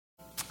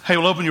Hey,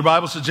 we'll open your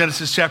Bibles to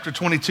Genesis chapter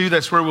 22.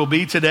 That's where we'll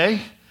be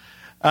today.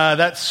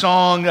 That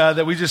song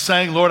that we just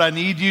sang, Lord, I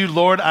need you,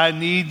 Lord, I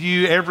need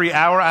you, every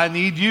hour I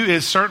need you,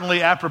 is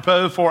certainly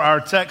apropos for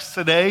our text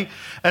today,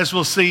 as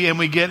we'll see, and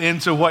we get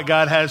into what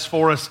God has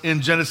for us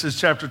in Genesis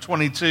chapter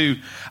 22.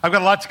 I've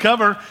got a lot to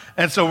cover,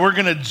 and so we're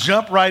going to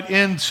jump right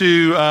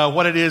into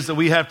what it is that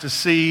we have to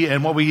see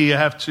and what we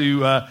have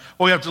to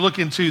look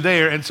into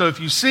there. And so if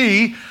you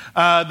see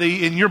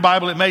in your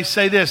Bible, it may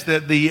say this,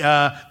 that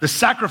the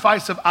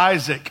sacrifice of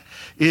Isaac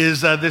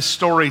is this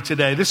story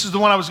today. This is the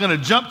one I was going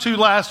to jump to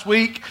last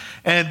week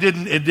and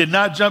it did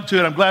not jump to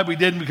it. I'm glad we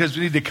didn't, because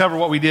we need to cover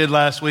what we did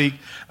last week.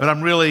 But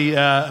I'm really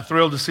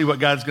thrilled to see what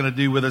God's going to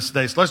do with us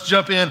today. So let's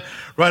jump in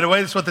right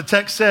away. That's what the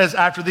text says.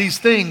 After these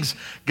things,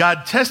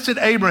 God tested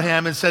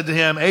Abraham and said to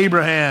him,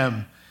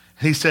 Abraham.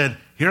 And he said,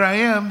 here I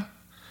am.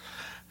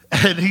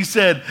 And he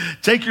said,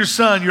 take your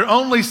son, your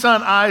only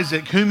son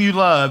Isaac, whom you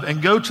love,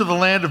 and go to the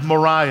land of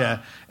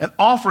Moriah and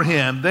offer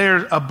him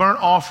there a burnt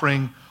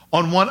offering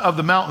on one of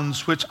the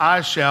mountains which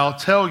I shall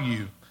tell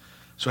you.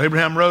 So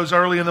Abraham rose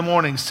early in the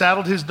morning,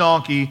 saddled his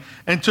donkey,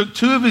 and took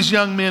two of his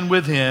young men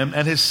with him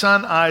and his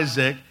son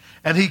Isaac,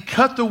 and he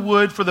cut the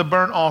wood for the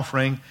burnt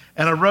offering,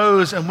 and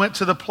arose and went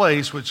to the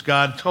place which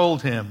God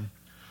told him.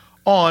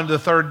 On the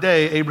third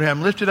day,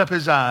 Abraham lifted up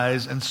his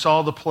eyes and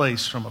saw the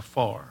place from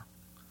afar.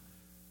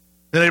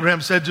 Then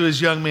Abraham said to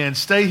his young men,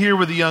 stay here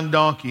with the young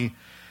donkey,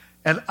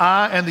 and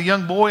I and the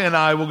young boy and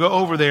I will go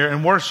over there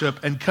and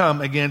worship and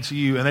come again to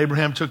you. And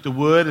Abraham took the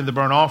wood and the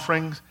burnt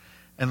offerings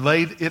and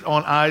laid it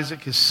on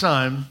Isaac, his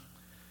son.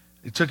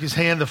 He took his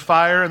hand the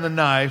fire and the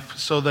knife,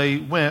 so they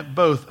went,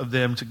 both of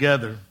them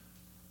together.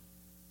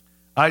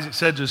 Isaac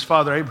said to his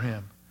father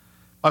Abraham,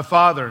 my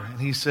father. And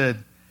he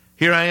said,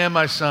 here I am,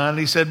 my son. And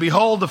he said,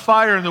 behold the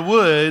fire and the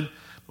wood,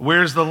 but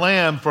where's the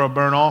lamb for a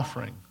burnt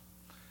offering?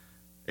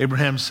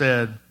 Abraham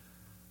said,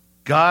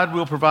 God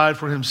will provide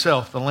for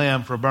himself the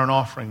lamb for a burnt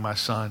offering, my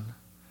son.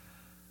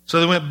 So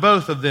they went,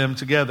 both of them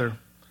together.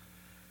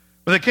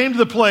 When they came to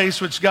the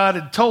place which God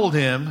had told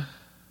him,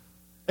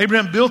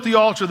 Abraham built the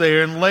altar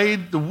there and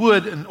laid the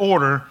wood in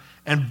order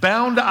and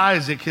bound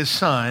Isaac, his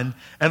son,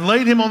 and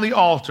laid him on the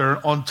altar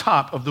on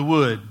top of the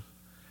wood.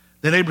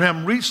 Then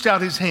Abraham reached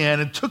out his hand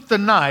and took the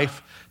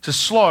knife to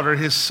slaughter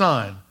his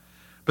son.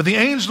 But the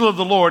angel of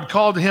the Lord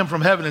called to him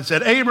from heaven and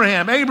said,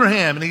 Abraham,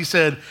 Abraham. And he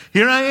said,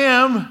 here I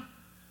am.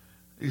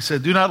 He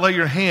said, do not lay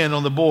your hand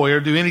on the boy or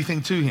do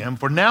anything to him,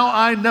 for now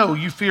I know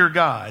you fear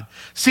God,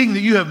 seeing that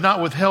you have not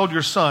withheld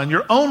your son,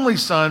 your only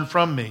son,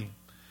 from me.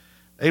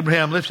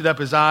 Abraham lifted up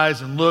his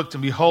eyes and looked,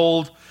 and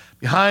behold,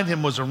 behind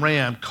him was a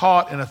ram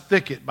caught in a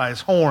thicket by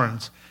his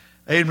horns.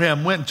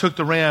 Abraham went and took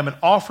the ram and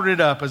offered it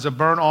up as a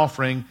burnt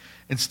offering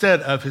instead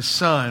of his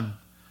son.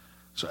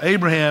 So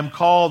Abraham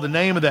called the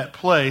name of that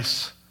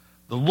place,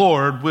 the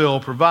Lord will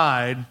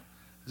provide.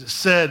 As it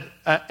said,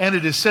 and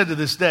it is said to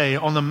this day,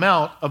 on the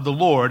mount of the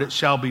Lord it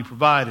shall be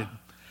provided.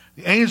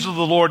 The angel of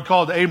the Lord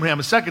called to Abraham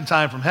a second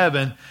time from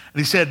heaven, and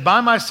he said,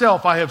 by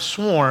myself I have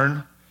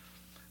sworn,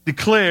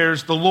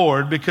 declares the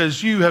Lord,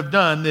 because you have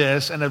done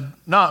this and have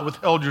not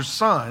withheld your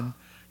son,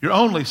 your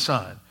only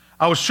son.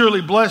 I will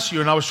surely bless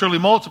you, and I will surely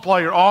multiply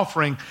your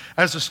offering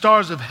as the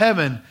stars of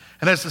heaven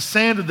and as the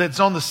sand that's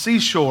on the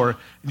seashore,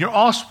 and your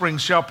offspring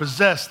shall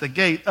possess the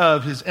gate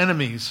of his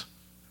enemies.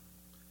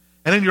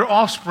 And in your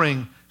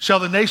offspring shall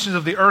the nations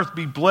of the earth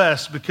be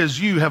blessed, because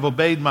you have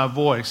obeyed my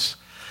voice.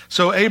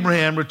 So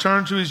Abraham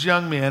returned to his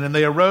young men, and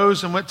they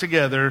arose and went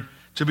together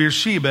to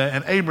Beersheba,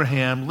 and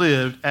Abraham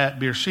lived at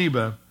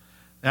Beersheba.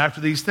 After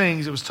these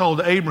things, it was told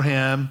to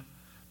Abraham,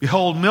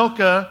 behold,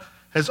 Milcah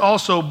has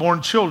also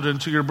borne children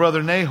to your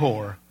brother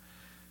Nahor.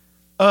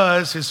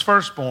 Uz, his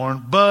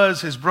firstborn,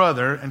 Buz, his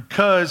brother, and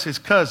Cuz, his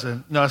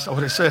cousin. No, that's not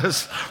what it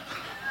says.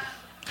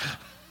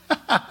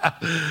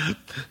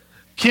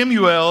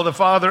 Kemuel, the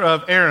father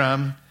of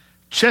Aram,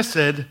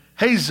 Chesed,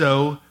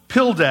 Hazo,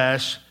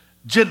 Pildash,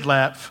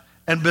 Jidlaph,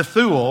 and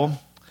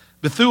Bethuel.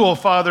 Bethuel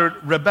fathered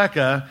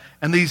Rebekah,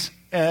 and these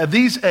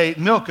eight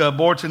Milcah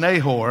bore to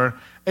Nahor,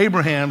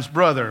 Abraham's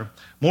brother.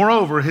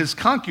 Moreover, his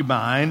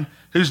concubine,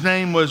 whose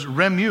name was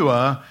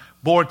Remuah,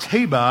 bore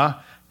Tebah,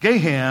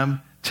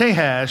 Gaham,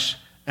 Tahash,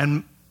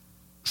 and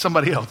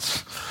somebody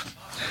else.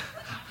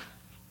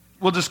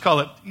 We'll just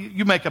call it,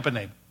 you make up a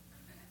name.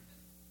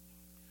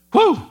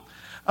 Whew!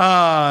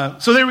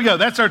 So there we go.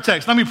 That's our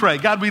text. Let me pray.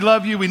 God, we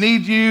love you. We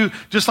need you.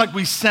 Just like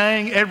we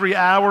sang every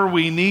hour,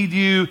 we need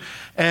you.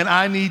 And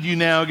I need you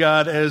now,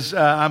 God, as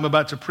I'm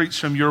about to preach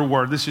from your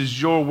word. This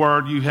is your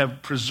word. You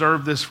have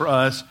preserved this for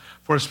us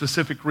for a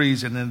specific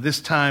reason. And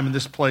this time, in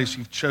this place,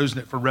 you've chosen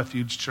it for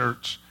Refuge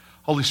Church.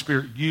 Holy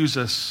Spirit, use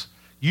us.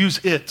 Use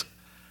it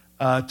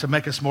to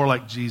make us more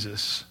like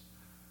Jesus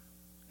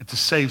and to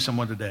save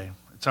someone today.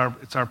 It's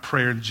our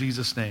prayer in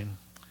Jesus' name.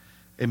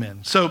 Amen.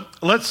 So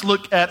let's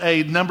look at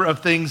a number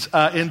of things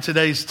in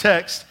today's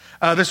text.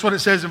 This is what it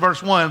says in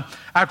verse 1.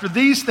 After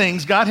these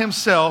things, God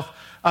himself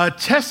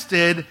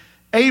tested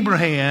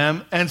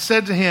Abraham and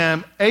said to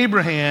him,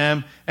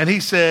 Abraham, and he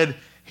said,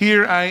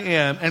 here I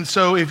am. And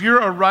so if you're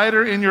a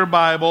writer in your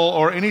Bible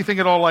or anything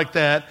at all like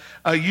that,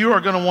 you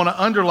are going to want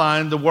to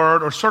underline the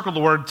word or circle the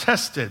word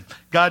tested.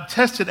 God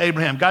tested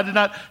Abraham. God did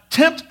not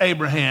tempt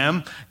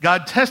Abraham.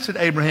 God tested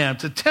Abraham.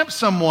 To tempt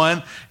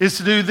someone is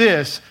to do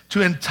this,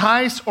 to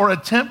entice or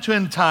attempt to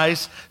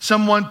entice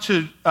someone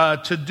to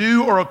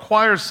do or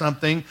acquire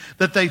something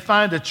that they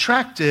find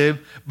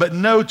attractive but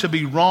know to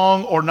be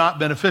wrong or not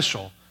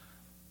beneficial.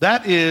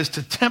 That is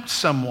to tempt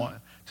someone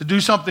to do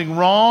something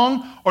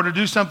wrong or to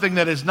do something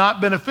that is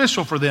not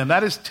beneficial for them.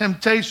 That is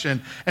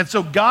temptation. And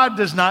so God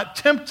does not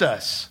tempt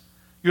us.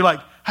 You're like,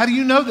 how do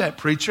you know that,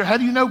 preacher? How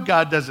do you know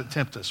God doesn't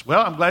tempt us?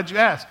 Well, I'm glad you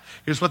asked.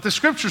 Here's what the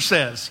scripture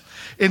says.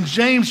 In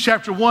James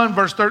chapter 1,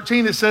 verse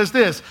 13, it says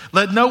this,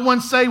 let no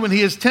one say when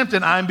he is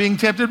tempted, I'm being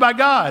tempted by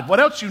God. What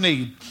else you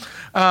need?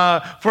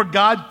 For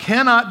God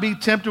cannot be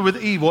tempted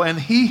with evil, and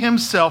he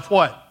himself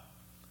what?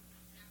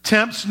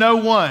 Tempts no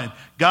one.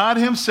 God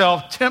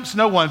himself tempts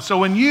no one. So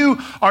when you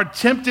are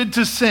tempted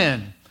to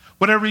sin,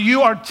 whenever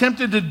you are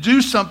tempted to do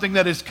something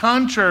that is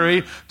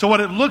contrary to what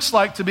it looks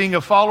like to being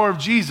a follower of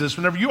Jesus,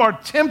 whenever you are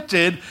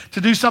tempted to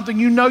do something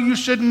you know you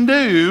shouldn't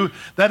do,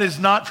 that is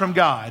not from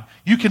God.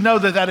 You can know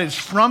that that is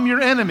from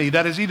your enemy.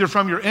 That is either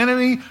from your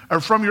enemy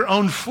or from your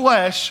own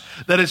flesh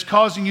that is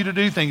causing you to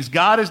do things.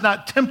 God is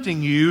not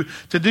tempting you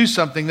to do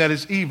something that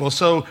is evil.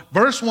 So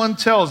verse 1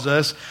 tells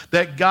us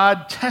that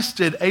God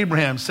tested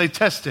Abraham. Say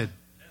tested.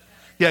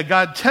 Yeah,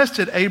 God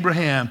tested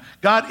Abraham.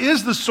 God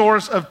is the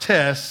source of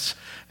tests.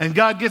 And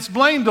God gets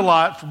blamed a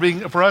lot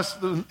for us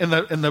in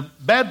the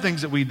bad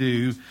things that we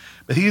do,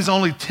 but he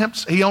only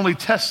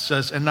tests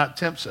us and not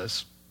tempts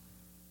us.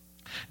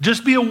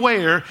 Just be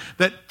aware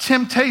that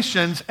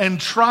temptations and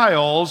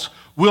trials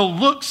will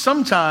look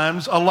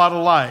sometimes a lot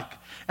alike.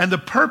 And the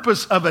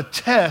purpose of a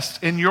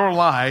test in your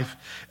life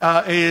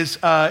is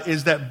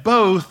that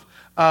both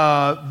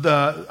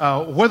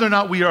whether or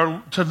not we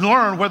are to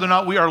learn whether or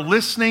not we are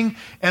listening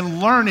and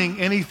learning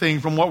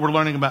anything from what we're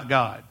learning about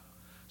God.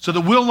 So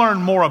that we'll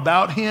learn more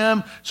about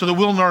him, so that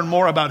we'll learn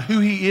more about who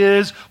he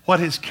is, what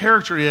his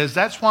character is.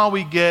 That's why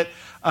we get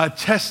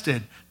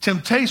tested.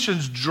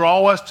 Temptations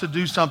draw us to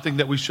do something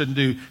that we shouldn't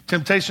do.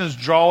 Temptations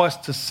draw us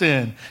to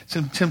sin.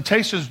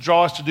 Temptations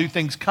draw us to do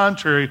things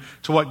contrary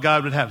to what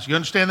God would have. So you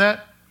understand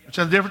that?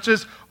 Understand the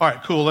differences? All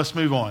right, cool. Let's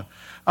move on.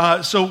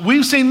 So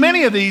we've seen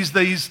many of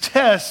these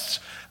tests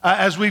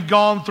as we've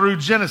gone through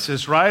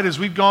Genesis, right? As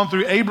we've gone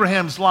through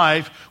Abraham's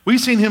life, we've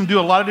seen him do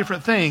a lot of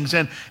different things.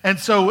 And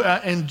so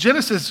in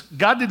Genesis,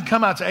 God didn't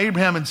come out to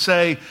Abraham and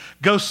say,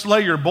 go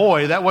slay your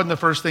boy. That wasn't the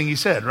first thing he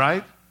said,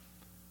 right?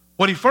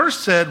 What he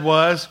first said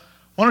was,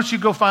 why don't you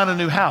go find a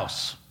new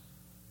house?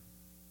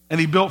 And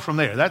he built from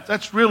there.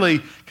 That's really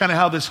kind of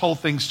how this whole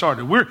thing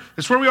started.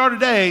 It's where we are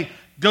today.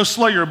 Go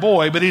slay your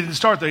boy, but he didn't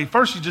start there.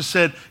 First, he just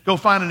said, go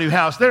find a new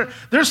house.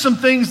 There's some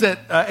things that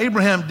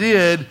Abraham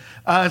did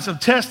and some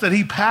tests that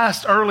he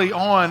passed early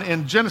on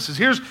in Genesis.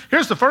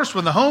 Here's the first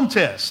one, the home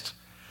test.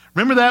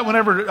 Remember that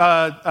whenever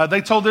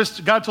God told this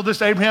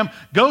to Abraham,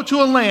 go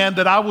to a land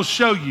that I will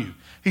show you.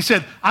 He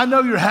said, I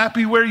know you're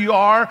happy where you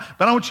are,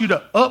 but I want you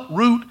to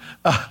uproot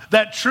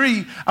that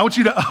tree. I want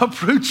you to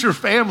uproot your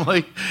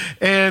family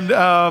and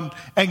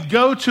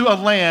go to a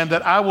land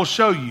that I will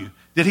show you.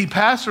 Did he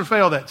pass or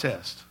fail that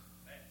test?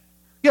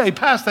 Yeah, he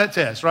passed that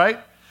test, right?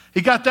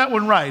 He got that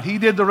one right. He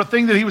did the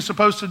thing that he was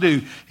supposed to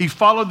do. He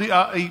followed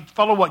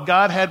what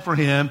God had for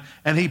him,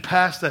 and he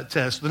passed that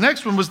test. The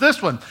next one was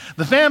this one,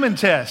 the famine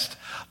test.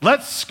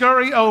 Let's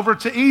scurry over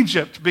to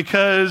Egypt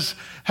because,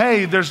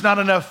 hey, there's not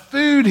enough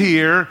food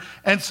here.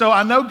 And so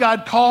I know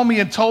God called me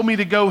and told me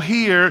to go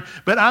here,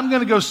 but I'm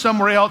going to go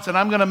somewhere else, and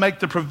I'm going to make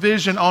the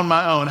provision on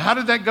my own. How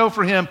did that go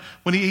for him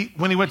when he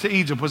went to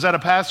Egypt? Was that a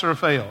pass or a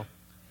fail?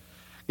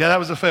 Yeah, that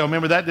was a fail.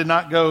 Remember, that did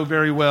not go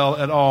very well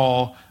at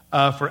all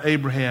for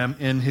Abraham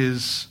in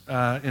his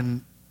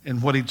in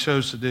what he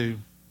chose to do.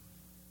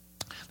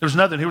 There's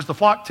another. Here was the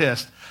flock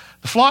test.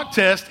 The flock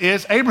test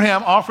is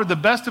Abraham offered the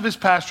best of his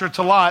pasture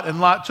to Lot, and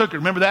Lot took it.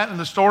 Remember that in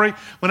the story?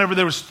 Whenever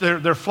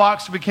their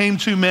flocks became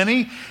too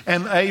many,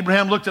 and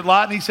Abraham looked at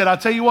Lot and he said, I'll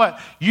tell you what,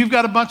 you've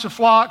got a bunch of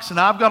flocks and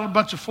I've got a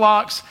bunch of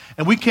flocks,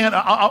 and we can't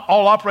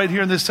all operate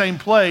here in this same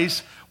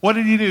place. What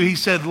did he do? He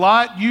said,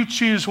 Lot, you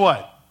choose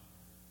what?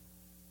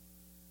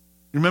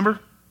 You remember?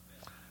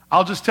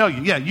 I'll just tell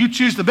you. Yeah, you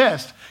choose the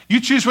best. You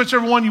choose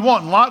whichever one you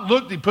want. And Lot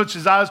looked, he puts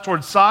his eyes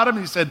towards Sodom.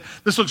 He said,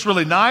 this looks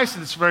really nice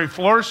and it's very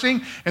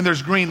flourishing and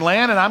there's green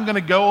land and I'm going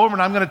to go over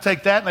and I'm going to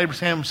take that. And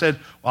Abraham said,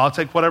 well, I'll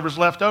take whatever's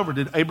left over.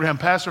 Did Abraham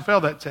pass or fail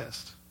that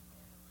test?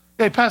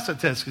 Yeah, he passed that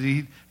test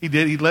because he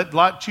did. He let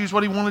Lot choose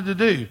what he wanted to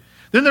do.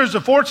 Then there's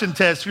the fortune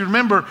test. You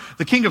remember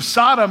the king of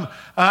Sodom,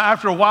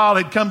 after a while,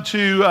 had come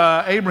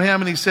to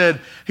Abraham and he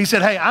said,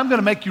 hey, I'm going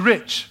to make you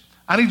rich.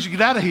 I need you to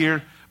get out of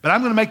here, but I'm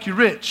going to make you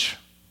rich.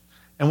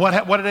 And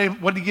what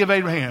did he give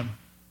Abraham?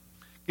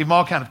 Gave him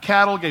all kind of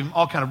cattle, gave him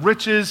all kind of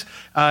riches.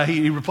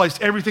 He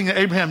replaced everything that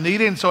Abraham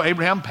needed, and so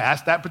Abraham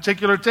passed that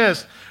particular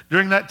test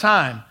during that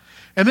time.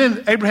 And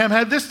then Abraham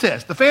had this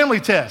test, the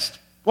family test.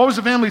 What was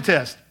the family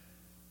test?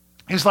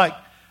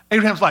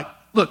 Abraham's like,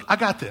 look, I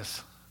got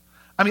this.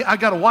 I mean, I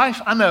got a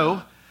wife, I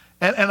know.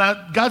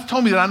 And God's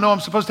told me that I know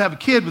I'm supposed to have a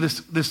kid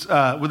with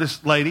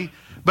this lady,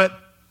 but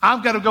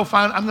I've got to go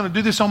I'm going to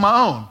do this on my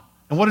own.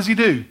 And what does he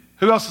do?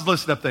 Who else is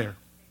listed up there?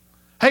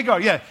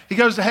 Hagar, yeah. He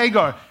goes to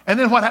Hagar. And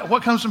then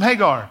what comes from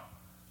Hagar?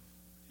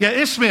 Yeah,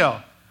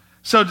 Ishmael.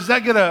 So does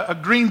that get a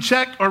green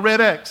check or red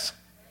X?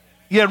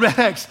 Yeah, red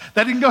X.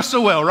 That didn't go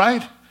so well,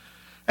 right?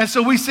 And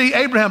so we see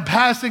Abraham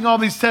passing all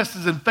these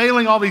tests and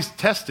failing all these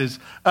tests.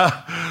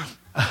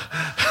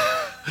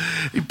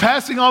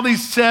 Passing all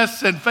these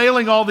tests and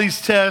failing all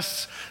these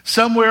tests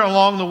somewhere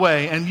along the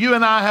way. And you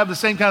and I have the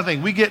same kind of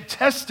thing. We get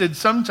tested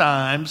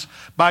sometimes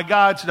by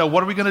God to know,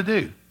 what are we going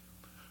to do?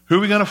 Who are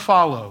we going to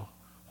follow?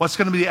 What's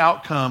going to be the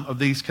outcome of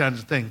these kinds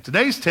of things?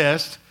 Today's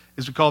test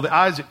is we call the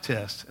Isaac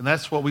test. And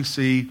that's what we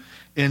see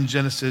in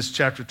Genesis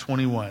chapter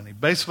 21.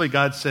 Basically,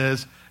 God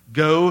says,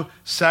 go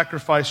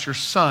sacrifice your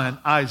son,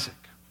 Isaac.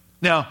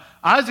 Now,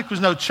 Isaac was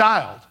no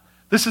child.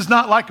 This is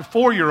not like a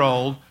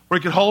 4-year-old where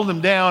he could hold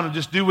him down and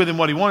just do with him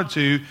what he wanted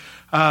to.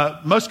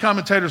 Most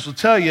commentators will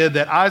tell you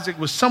that Isaac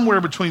was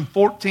somewhere between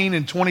 14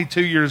 and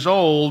 22 years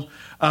old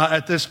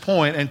at this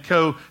point. And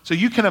so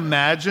you can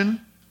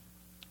imagine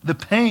the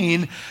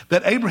pain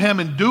that Abraham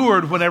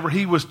endured whenever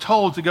he was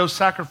told to go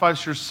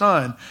sacrifice your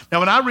son. Now,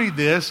 when I read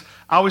this,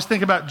 I always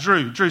think about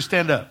Drew. Drew,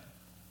 stand up.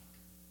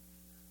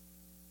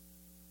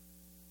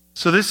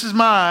 So this is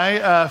my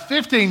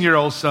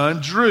 15-year-old son,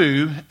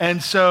 Drew.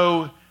 And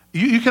so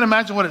you can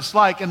imagine what it's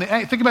like. And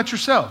think about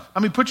yourself.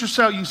 I mean, put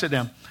yourself, you can sit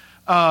down.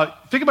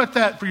 Think about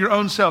that for your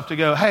own self to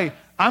go, hey,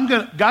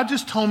 God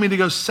just told me to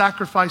go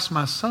sacrifice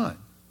my son.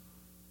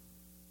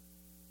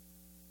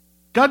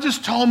 God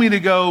just told me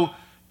to go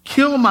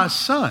kill my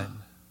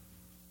son.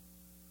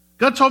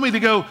 God told me to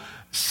go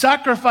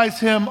sacrifice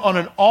him on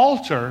an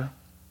altar.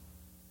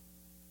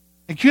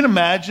 And can you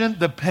imagine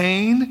the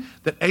pain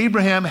that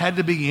Abraham had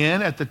to be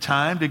in at the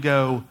time to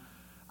go,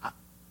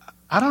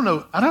 I don't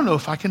know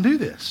if I can do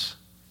this.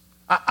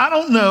 I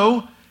don't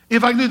know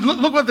if I can do.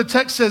 Look what the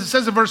text says. It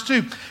says in verse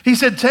 2, he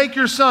said, take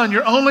your son,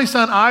 your only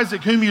son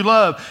Isaac, whom you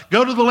love,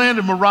 go to the land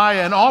of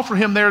Moriah and offer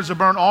him there as a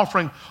burnt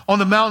offering on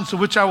the mountains of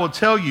which I will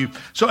tell you.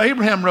 So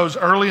Abraham rose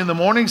early in the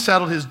morning,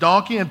 saddled his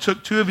donkey, and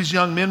took 2 of his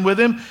young men with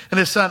him and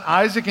his son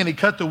Isaac, and he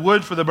cut the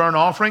wood for the burnt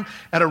offering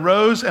and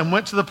arose and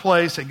went to the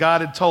place that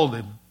God had told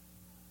him.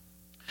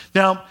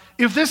 Now,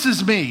 if this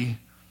is me,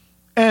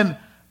 and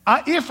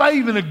if I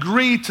even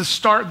agree to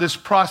start this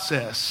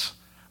process,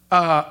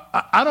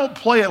 I don't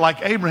play it like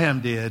Abraham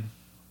did.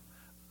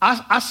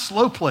 I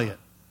slow play it.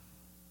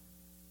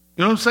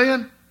 You know what I'm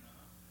saying?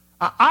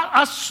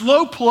 I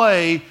slow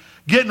play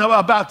getting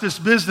about this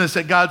business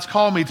that God's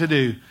called me to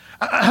do.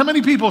 How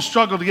many people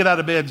struggle to get out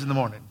of beds in the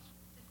morning?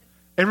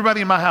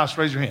 Everybody in my house,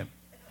 raise your hand.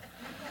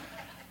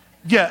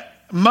 Yeah,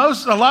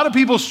 a lot of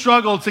people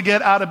struggle to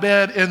get out of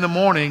bed in the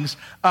mornings.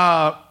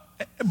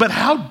 But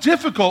how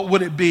difficult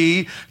would it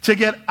be to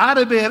get out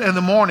of bed in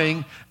the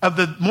morning of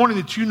the morning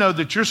that you know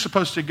that you're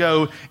supposed to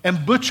go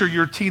and butcher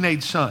your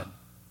teenage son?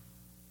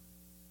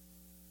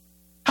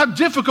 How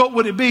difficult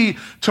would it be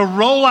to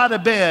roll out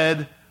of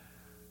bed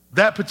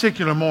that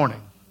particular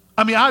morning?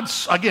 I mean,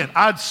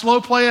 I'd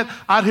slow play it.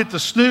 I'd hit the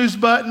snooze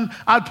button.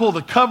 I'd pull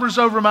the covers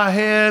over my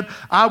head.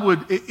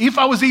 If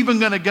I was even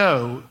going to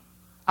go,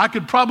 I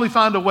could probably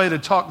find a way to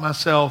talk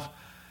myself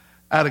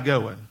out of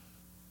going.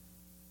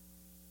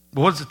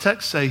 But what does the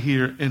text say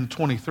here in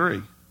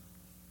 23?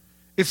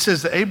 It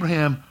says that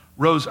Abraham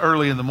rose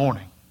early in the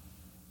morning.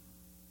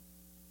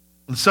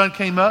 When the sun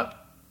came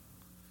up,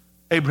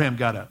 Abraham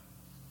got up.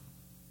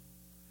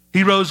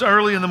 He rose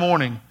early in the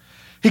morning.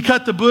 He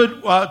cut the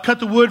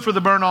wood for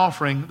the burnt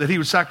offering that he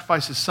would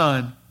sacrifice his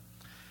son,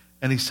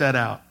 and he set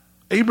out.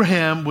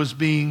 Abraham was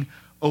being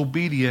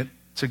obedient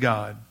to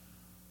God.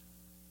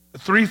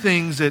 3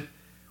 things that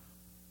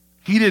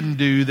he didn't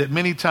do that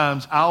many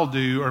times I'll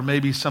do, or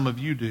maybe some of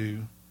you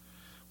do.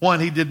 1,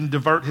 he didn't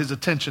divert his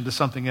attention to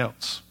something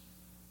else.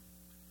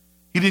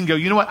 He didn't go,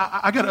 you know what,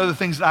 I got other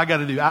things that I got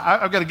to do.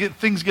 I've got to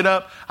get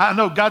up. I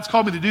know God's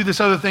called me to do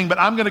this other thing, but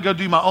I'm going to go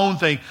do my own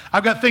thing.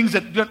 I've got things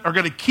that are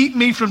going to keep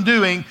me from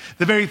doing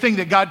the very thing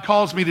that God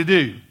calls me to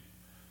do.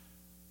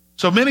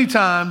 So many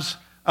times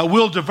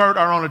we'll divert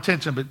our own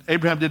attention, but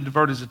Abraham didn't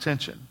divert his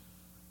attention.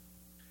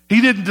 He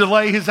didn't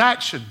delay his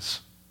actions.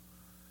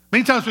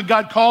 Many times when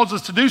God calls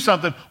us to do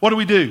something, what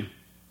do?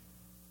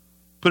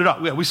 Put it off.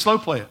 We slow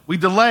play it. We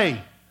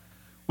delay.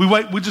 We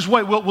wait. We just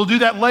wait. We'll do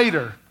that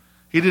later.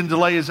 He didn't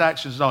delay his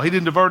actions at all. He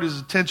didn't divert his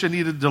attention.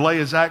 He didn't delay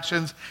his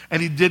actions.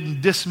 And he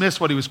didn't dismiss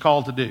what he was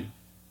called to do.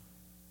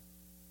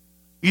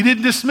 He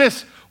didn't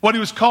dismiss what he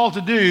was called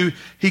to do.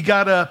 He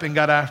got up and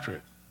got after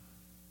it.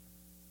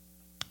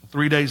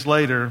 3 days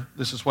later,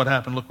 this is what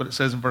happened. Look what it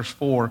says in verse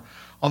 4.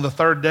 On the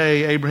 3rd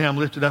day, Abraham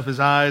lifted up his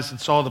eyes and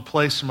saw the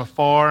place from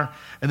afar.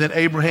 And then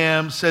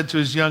Abraham said to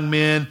his young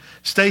men,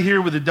 stay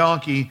here with the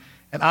donkey,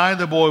 and I and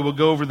the boy will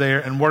go over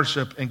there and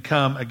worship and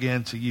come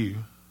again to you.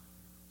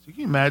 So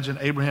can you imagine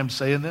Abraham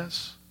saying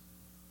this?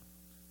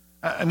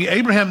 I mean,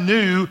 Abraham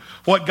knew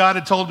what God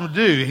had told him to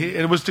do.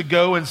 It was to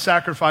go and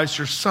sacrifice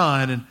your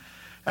son. And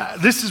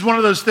This is one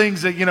of those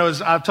things that, as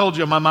I've told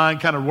you, my mind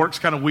kind of works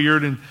kind of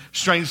weird and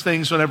strange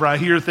things whenever I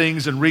hear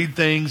things and read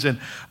things. And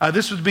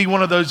this would be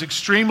one of those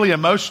extremely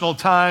emotional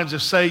times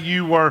if, say,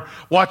 you were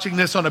watching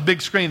this on a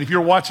big screen. If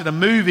you're watching a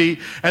movie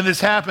and this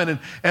happened,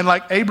 and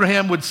like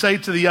Abraham would say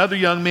to the other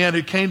young man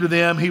who came to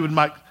them, he would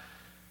like,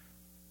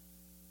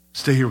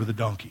 stay here with the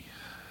donkey.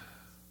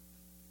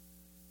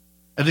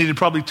 And then he'd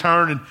probably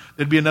turn and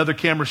there'd be another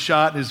camera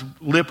shot and his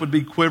lip would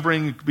be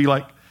quivering. It could be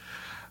like,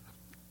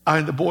 I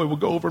and the boy will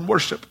go over and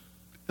worship,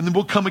 and then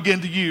we'll come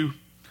again to you.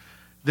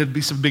 There'd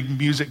be some big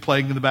music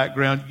playing in the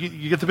background.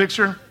 You get the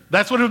picture?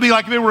 That's what it would be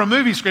like if it were a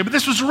movie screen. But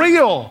this was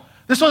real.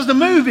 This wasn't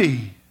a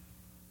movie.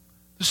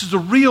 This is a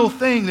real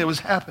thing that was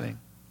happening.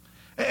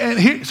 And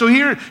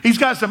here he's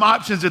got some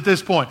options at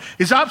this point.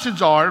 His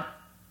options are,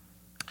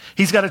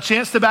 he's got a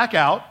chance to back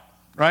out,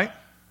 right?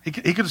 He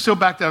could have still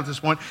backed out at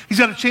this point. He's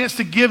got a chance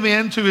to give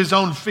in to his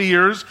own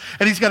fears,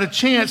 and he's got a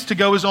chance to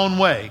go his own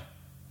way.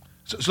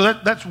 So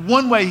that's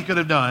one way he could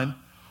have done.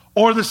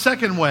 Or the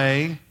second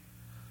way,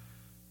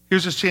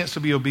 here's his chance to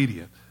be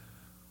obedient.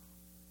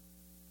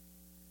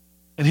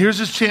 And here's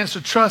his chance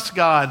to trust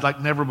God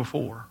like never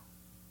before.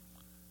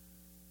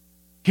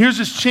 Here's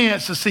his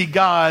chance to see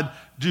God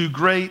do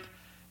great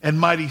and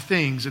mighty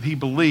things that he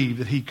believed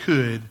that he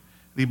could,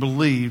 that he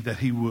believed that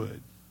he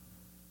would.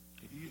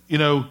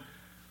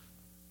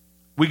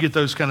 We get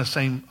those kind of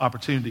same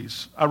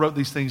opportunities. I wrote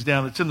these things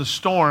down. It's in the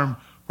storm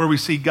where we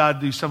see God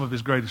do some of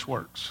his greatest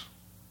works.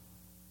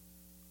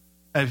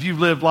 And if you've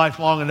lived life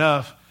long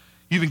enough,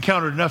 you've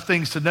encountered enough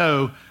things to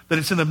know that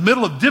it's in the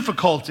middle of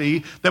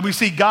difficulty that we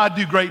see God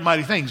do great,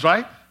 mighty things,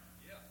 right?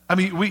 Yeah. I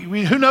mean,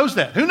 we who knows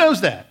that? Who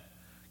knows that?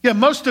 Yeah,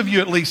 most of you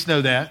at least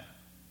know that.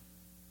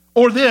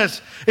 Or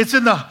this, it's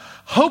in the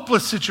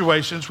hopeless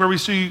situations where we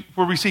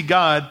see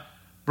God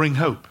bring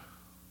hope.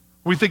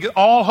 We think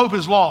all hope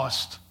is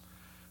lost.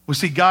 We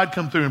see God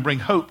come through and bring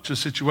hope to a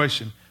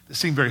situation that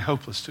seemed very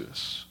hopeless to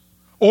us.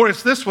 Or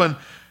it's this one,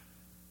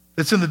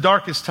 it's in the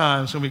darkest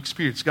times when we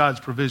experience God's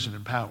provision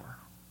and power.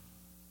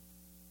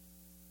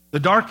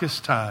 The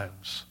darkest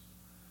times,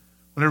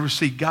 whenever we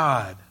see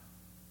God,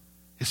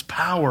 his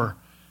power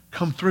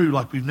come through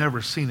like we've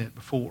never seen it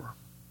before.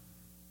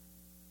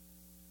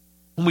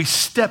 When we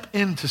step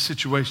into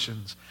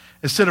situations,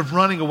 instead of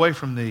running away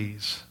from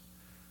these,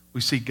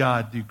 we see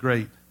God do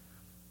great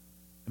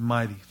and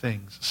mighty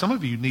things. Some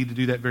of you need to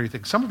do that very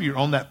thing. Some of you are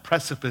on that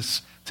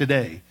precipice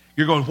today.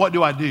 You're going, what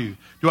do I do?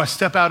 Do I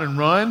step out and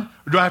run?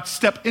 Or do I have to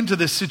step into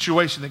this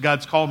situation that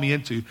God's called me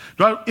into?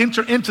 Do I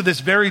enter into this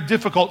very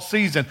difficult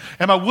season?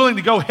 Am I willing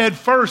to go head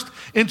first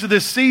into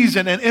this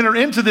season and enter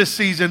into this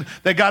season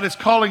that God is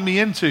calling me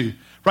into?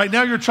 Right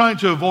now you're trying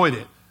to avoid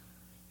it.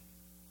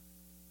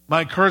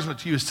 My encouragement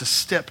to you is to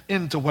step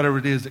into whatever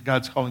it is that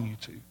God's calling you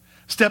to.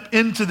 Step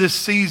into this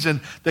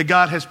season that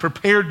God has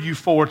prepared you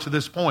for to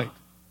this point.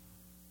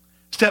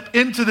 Step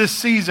into this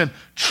season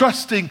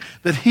trusting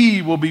that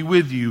he will be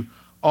with you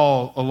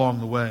all along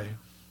the way.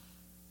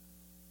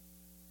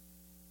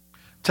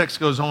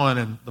 Text goes on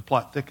and the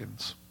plot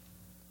thickens.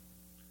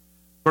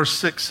 Verse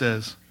 6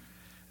 says,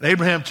 and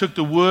Abraham took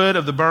the wood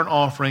of the burnt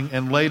offering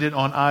and laid it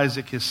on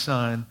Isaac his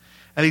son.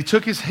 And he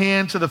took his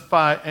hand to the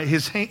fire, in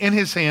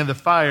his hand the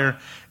fire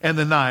and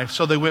the knife.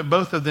 So they went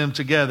both of them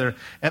together.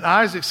 And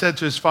Isaac said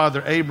to his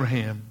father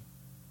Abraham,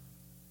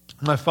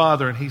 my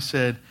father, and he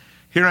said,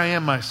 here I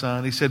am, my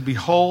son. He said,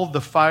 behold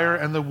the fire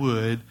and the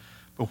wood,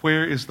 but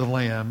where is the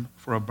lamb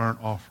for a burnt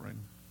offering?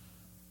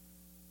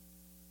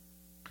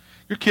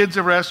 Your kids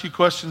ever ask you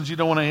questions you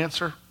don't want to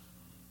answer?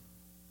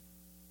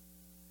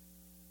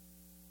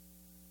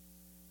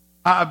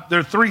 There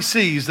are 3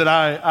 C's that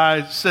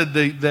I said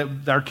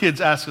that our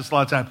kids ask us a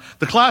lot of times.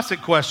 The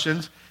classic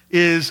questions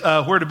is,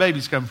 where do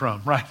babies come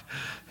from, right?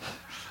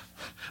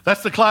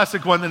 That's the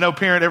classic one that no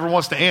parent ever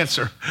wants to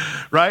answer,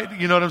 right?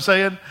 You know what I'm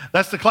saying?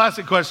 That's the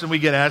classic question we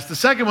get asked. The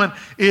second one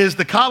is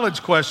the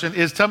college question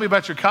is, tell me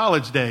about your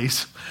college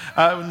days.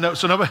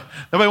 So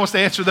nobody wants to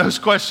answer those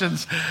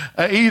questions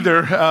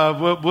either.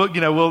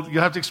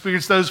 You'll have to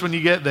experience those when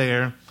you get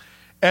there.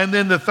 And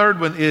then the third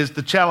one is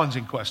the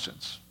challenging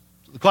questions.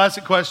 The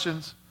classic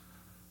questions,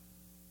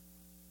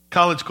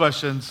 college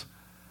questions,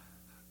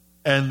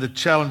 and the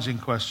challenging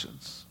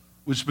questions,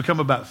 which become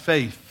about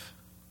faith.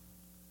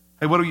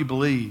 Hey, what do you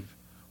believe?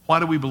 Why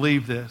do we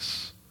believe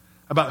this?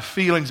 About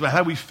feelings, about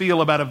how we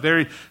feel about a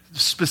very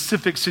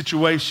specific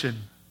situation.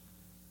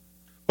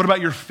 What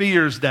about your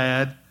fears,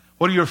 Dad?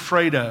 What are you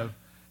afraid of?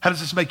 How does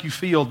this make you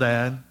feel,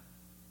 Dad?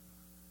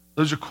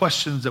 Those are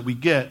questions that we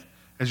get.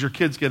 As your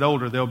kids get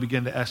older, they'll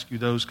begin to ask you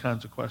those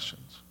kinds of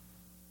questions.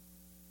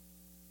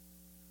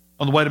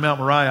 On the way to Mount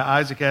Moriah,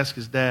 Isaac asked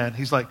his dad,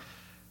 he's like,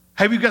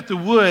 hey, we've got the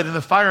wood and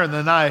the fire and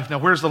the knife. Now,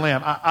 where's the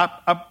lamb?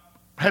 I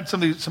had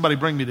somebody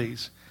bring me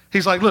these.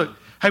 He's like, look,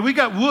 hey, we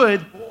got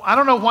wood. I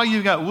don't know why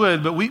you got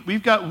wood, but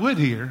we've got wood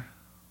here.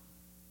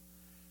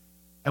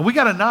 And we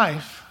got a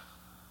knife.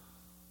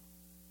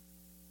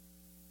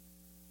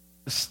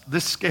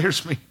 This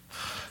scares me.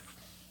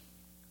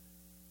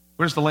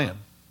 Where's the lamb?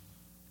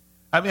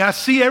 I mean, I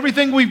see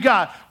everything we've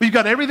got. We've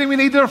got everything we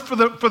need there for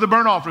the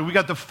burnt offering. We've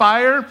got the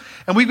fire,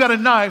 and we've got a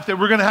knife that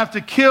we're going to have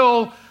to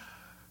kill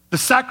the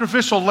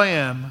sacrificial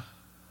lamb.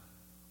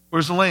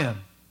 Where's the lamb?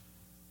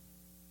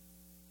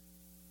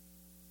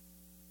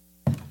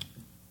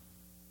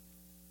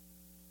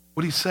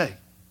 What do you say?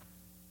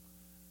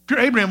 If you're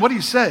Abraham, what do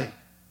you say?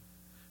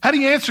 How do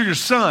you answer your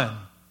son?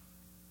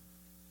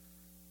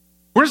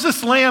 Where's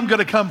this lamb going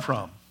to come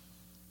from?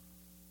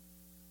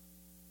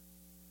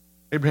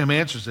 Abraham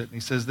answers it, and he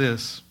says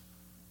this: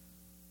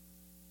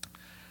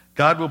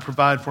 God will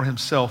provide for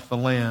himself the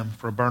lamb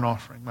for a burnt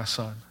offering, my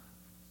son.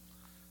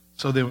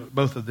 So they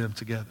both of them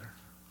together.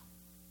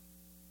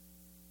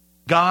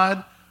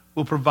 God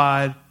will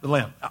provide the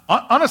lamb.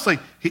 Honestly,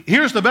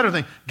 here's the better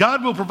thing.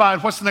 God will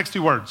provide, what's the next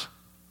two words?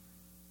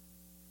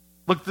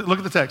 Look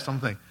at the text on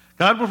the thing.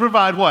 God will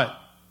provide what?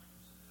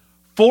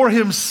 For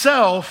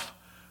himself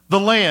the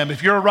lamb.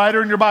 If you're a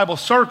writer in your Bible,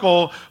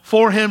 circle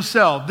for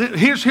himself.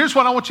 Here's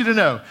what I want you to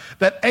know.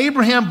 That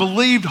Abraham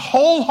believed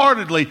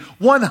wholeheartedly,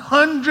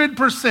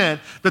 100%,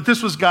 that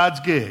this was God's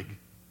gig.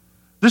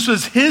 This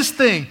was his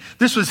thing.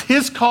 This was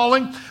his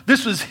calling.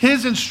 This was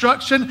his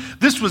instruction.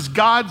 This was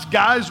God's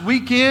guy's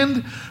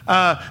weekend.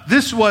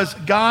 This was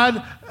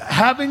God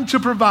having to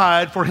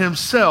provide for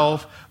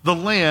himself the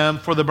lamb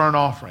for the burnt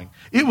offering.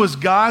 It was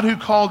God who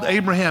called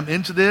Abraham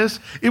into this.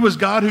 It was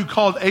God who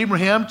called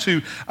Abraham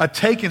to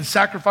take and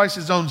sacrifice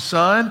his own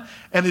son.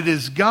 And it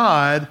is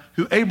God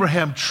who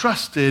Abraham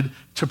trusted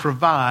to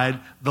provide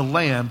the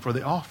lamb for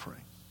the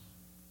offering.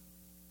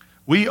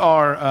 We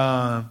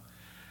are,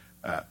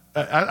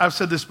 I've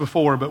said this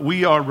before, but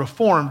we are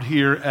Reformed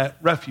here at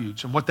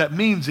Refuge. And what that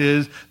means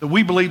is that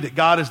we believe that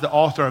God is the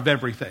author of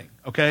everything.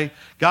 Okay?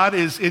 God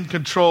is in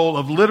control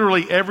of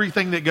literally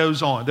everything that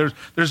goes on.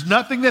 There's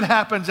nothing that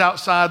happens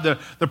outside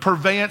the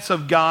purveyance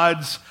of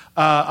God's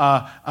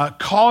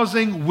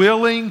causing,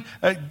 willing.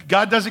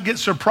 God doesn't get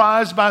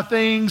surprised by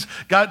things.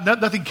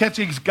 Nothing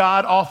catches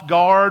God off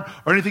guard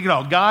or anything at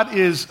all. God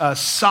is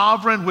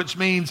sovereign, which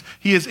means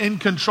he is in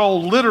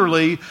control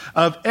literally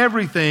of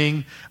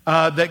everything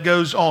that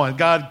goes on.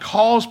 God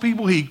calls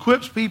people, he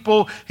equips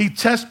people, he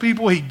tests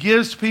people, he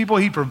gives people,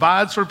 he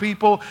provides for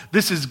people.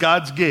 This is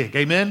God's gig.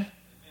 Amen?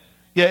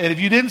 Yeah, and if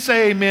you didn't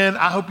say amen,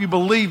 I hope you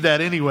believe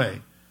that anyway.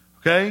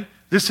 Okay?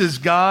 This is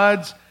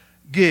God's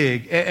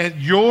gig.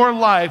 And your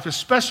life,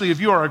 especially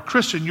if you are a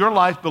Christian, your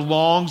life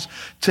belongs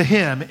to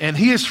him. And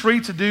he is free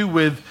to do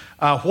with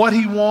what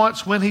he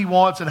wants, when he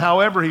wants, and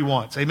however he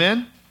wants.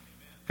 Amen?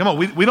 Come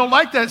on, we don't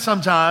like that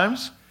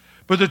sometimes.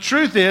 But the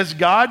truth is,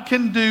 God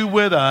can do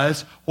with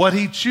us what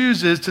he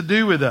chooses to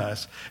do with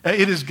us.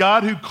 It is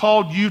God who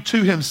called you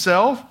to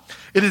himself.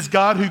 It is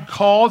God who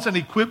calls and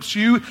equips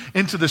you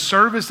into the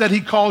service that he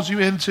calls you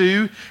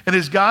into. And it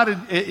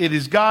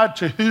is God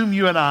to whom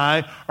you and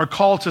I are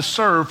called to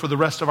serve for the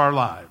rest of our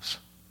lives.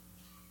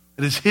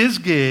 It is his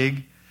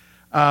gig.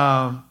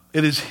 It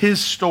is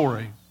his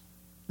story.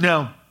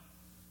 Now,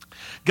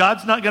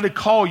 God's not going to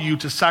call you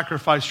to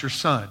sacrifice your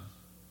son,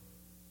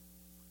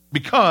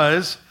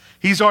 because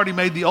he's already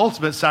made the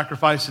ultimate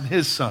sacrifice in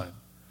his son.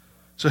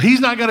 So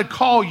he's not going to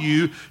call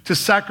you to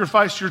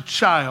sacrifice your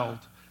child,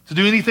 to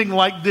do anything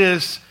like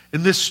this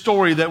in this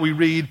story that we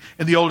read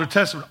in the Old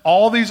Testament.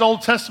 All these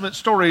Old Testament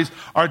stories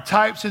are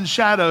types and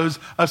shadows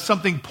of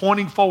something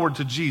pointing forward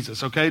to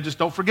Jesus, okay? Just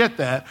don't forget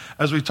that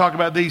as we talk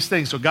about these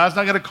things. So God's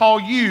not going to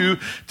call you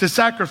to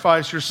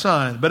sacrifice your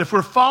son. But if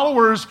we're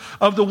followers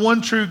of the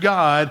one true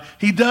God,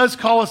 he does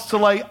call us to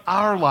lay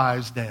our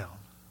lives down,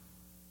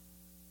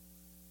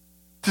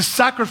 to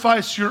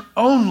sacrifice your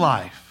own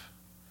life,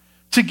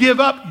 to give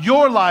up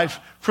your life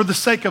for the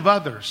sake of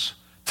others,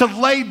 to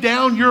lay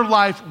down your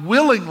life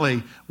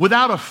willingly,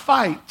 without a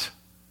fight,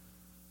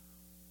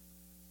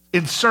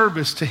 in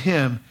service to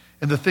him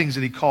and the things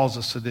that he calls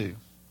us to do.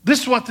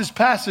 This is what this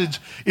passage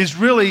is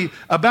really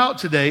about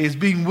today, is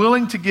being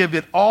willing to give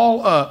it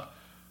all up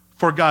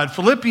for God.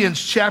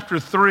 Philippians chapter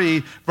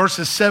 3,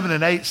 verses 7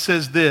 and 8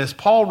 says this.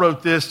 Paul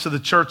wrote this to the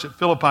church at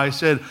Philippi. He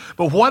said,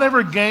 "But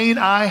whatever gain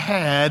I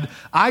had,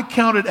 I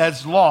counted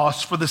as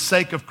loss for the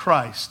sake of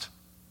Christ.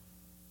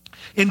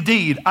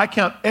 Indeed, I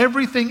count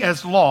everything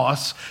as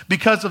loss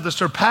because of the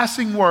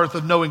surpassing worth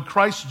of knowing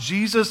Christ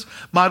Jesus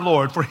my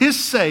Lord. For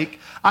his sake,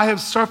 I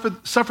have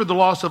suffered the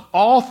loss of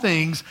all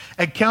things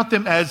and count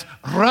them as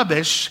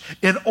rubbish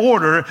in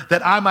order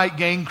that I might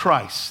gain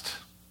Christ."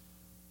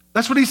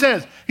 That's what he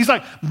says. He's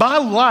like, my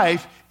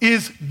life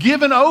is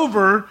given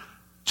over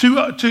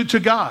to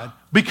God.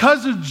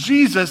 Because of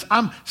Jesus,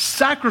 I'm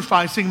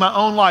sacrificing my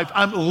own life.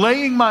 I'm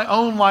laying my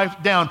own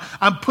life down.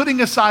 I'm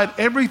putting aside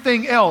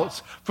everything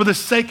else for the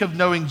sake of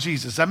knowing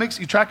Jesus.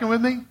 You tracking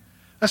with me?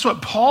 That's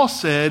what Paul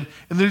said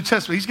in the New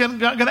Testament. He's going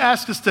to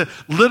ask us to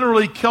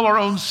literally kill our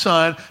own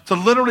son, to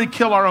literally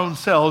kill our own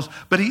selves,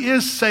 but he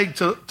is saying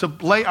to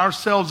lay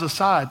ourselves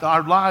aside,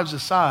 our lives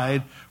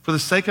aside, for the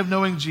sake of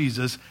knowing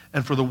Jesus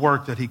and for the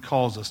work that he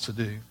calls us to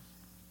do.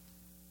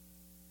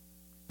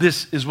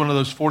 This is one of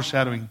those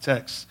foreshadowing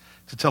texts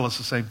to tell us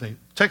the same thing.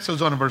 Text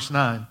goes on in verse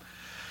 9.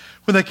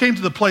 When they came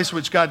to the place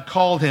which God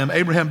called him,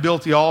 Abraham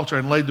built the altar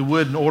and laid the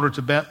wood in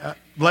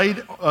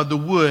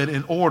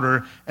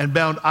order and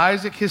bound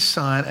Isaac his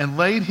son and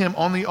laid him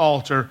on the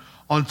altar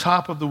on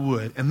top of the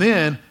wood. And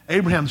then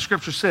Abraham, the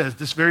scripture says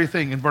this very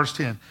thing in verse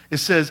 10. It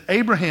says,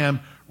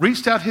 Abraham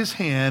reached out his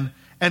hand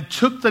and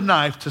took the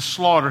knife to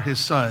slaughter his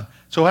son.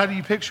 So how do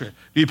you picture it?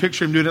 Do you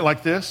picture him doing it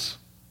like this?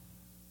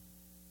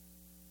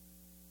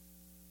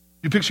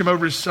 Do you picture him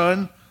over his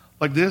son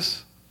like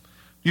this?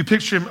 Do you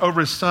picture him over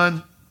his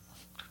son?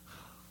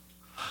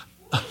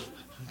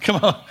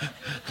 Come on.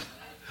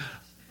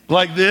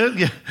 Like this?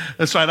 Yeah,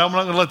 that's right. I'm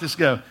not going to let this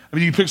go. I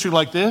mean, you picture him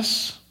like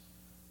this?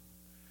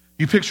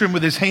 You picture him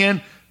with his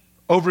hand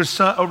over his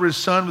son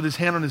with his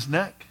hand on his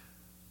neck?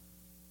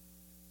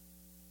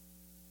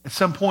 At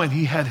some point,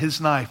 he had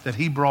his knife that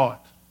he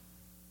brought,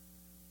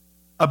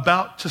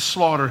 about to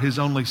slaughter his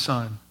only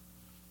son.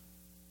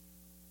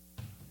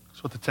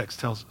 That's what the text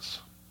tells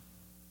us.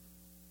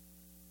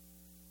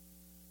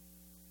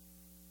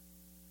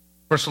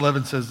 Verse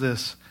 11 says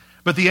this,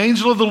 but the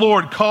angel of the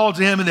Lord called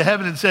to him into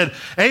heaven and said,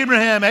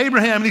 Abraham,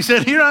 Abraham. And he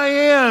said, here I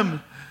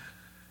am.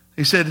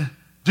 He said,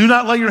 do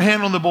not lay your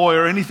hand on the boy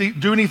or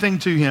do anything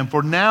to him,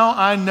 for now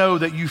I know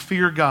that you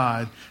fear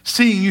God,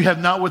 seeing you have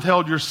not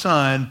withheld your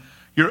son,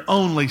 your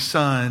only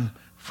son,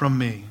 from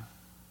me.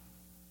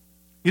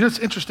 You know, it's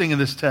interesting in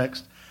this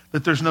text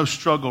that there's no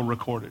struggle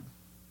recorded.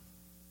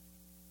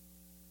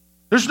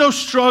 There's no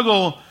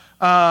struggle.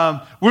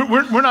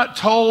 We're not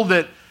told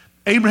that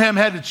Abraham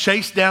had to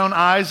chase down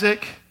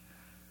Isaac,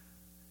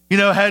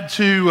 had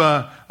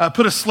to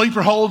put a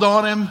sleeper hold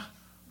on him,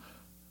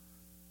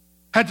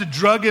 had to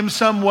drug him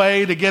some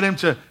way to get him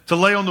to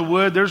lay on the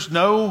wood. There's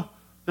no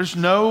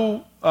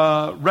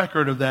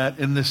record of that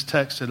in this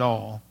text at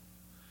all.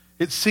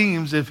 It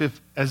seems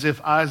as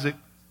if Isaac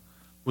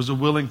was a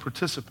willing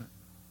participant.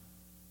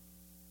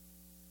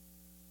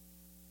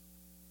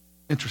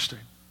 Interesting.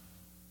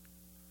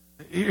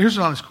 Here's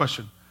an honest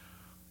question.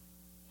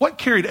 What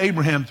carried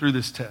Abraham through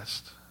this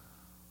test?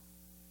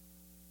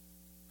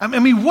 I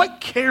mean, what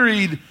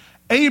carried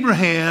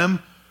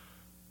Abraham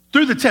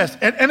through the test?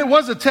 And it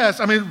was a test.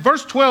 I mean,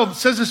 verse 12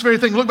 says this very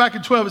thing. Look back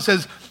at 12. It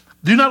says,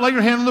 do not lay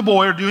your hand on the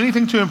boy or do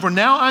anything to him, for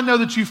now I know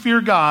that you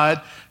fear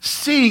God,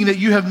 seeing that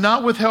you have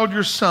not withheld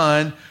your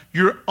son,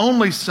 your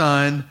only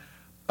son,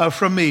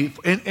 from me.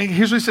 And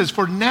here's what he says,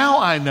 for now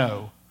I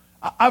know.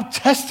 I've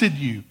tested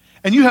you,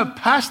 and you have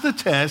passed the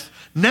test.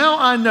 Now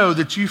I know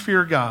that you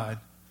fear God,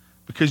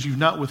 because you've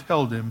not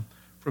withheld him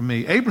from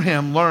me.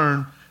 Abraham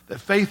learned that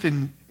faith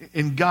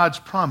in God's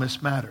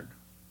promise mattered.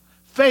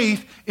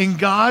 Faith in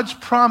God's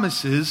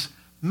promises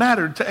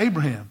mattered to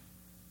Abraham.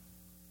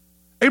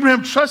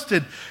 Abraham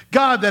trusted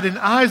God that in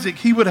Isaac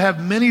he would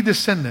have many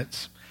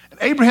descendants. And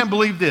Abraham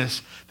believed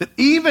this, that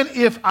even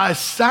if I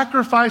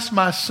sacrifice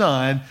my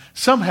son,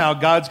 somehow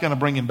God's going to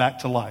bring him back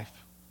to life.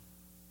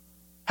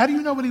 How do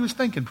you know what he was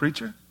thinking,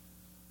 preacher?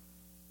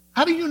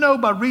 How do you know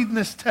by reading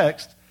this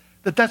text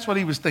that that's what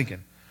he was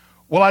thinking?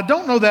 Well, I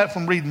don't know that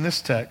from reading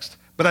this text,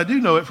 but I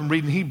do know it from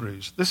reading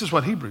Hebrews. This is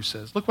what Hebrews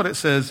says. Look what it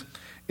says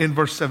in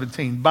verse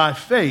 17. By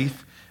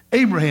faith,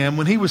 Abraham,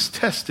 when he was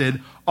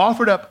tested,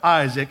 offered up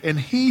Isaac, and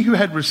he who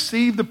had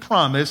received the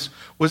promise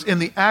was in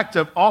the act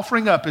of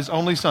offering up his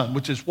only son,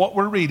 which is what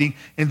we're reading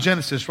in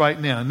Genesis right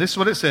now. And this is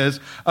what it says,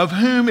 of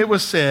whom it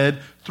was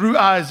said, through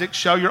Isaac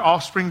shall your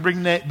offspring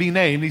be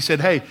named. He said,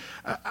 hey,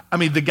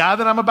 the guy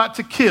that I'm about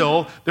to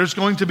kill, there's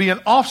going to be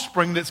an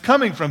offspring that's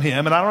coming from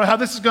him, and I don't know how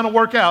this is going to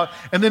work out.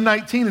 And then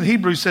 19 in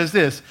Hebrews says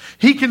this,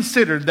 he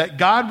considered that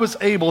God was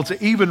able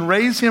to even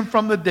raise him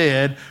from the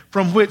dead,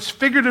 from which,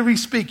 figuratively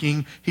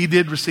speaking, he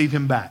did receive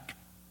him back.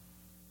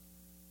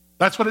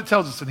 That's what it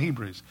tells us in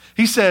Hebrews.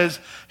 He says,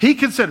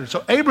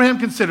 so Abraham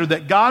considered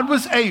that God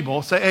was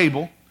able, say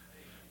able,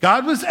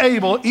 God was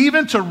able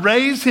even to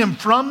raise him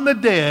from the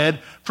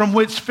dead, from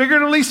which,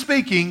 figuratively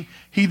speaking,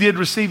 he did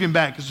receive him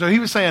back. So he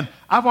was saying,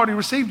 I've already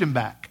received him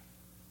back.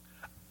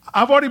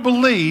 I've already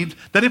believed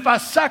that if I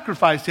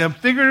sacrificed him,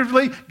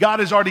 figuratively,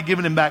 God has already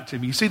given him back to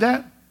me. You see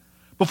that?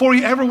 Before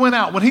he ever went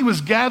out, when he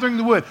was gathering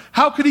the wood,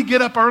 how could he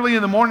get up early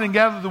in the morning and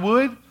gather the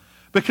wood?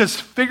 Because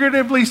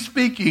figuratively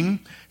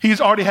speaking,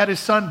 he's already had his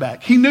son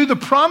back. He knew the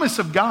promise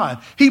of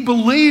God. He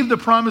believed the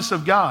promise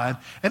of God.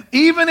 And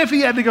even if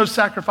he had to go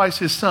sacrifice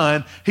his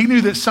son, he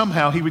knew that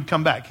somehow he would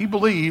come back. He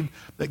believed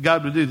that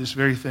God would do this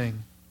very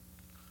thing.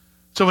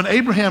 So when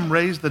Abraham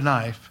raised the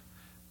knife,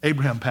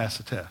 Abraham passed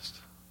the test.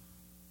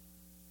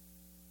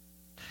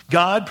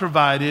 God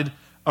provided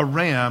a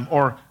ram,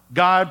 or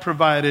God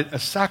provided a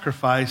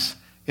sacrifice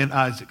in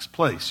Isaac's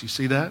place. You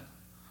see that?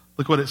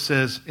 Look what it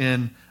says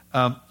in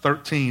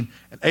 13.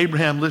 And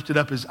Abraham lifted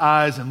up his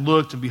eyes and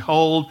looked, and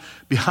behold,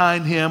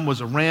 behind him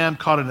was a ram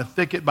caught in a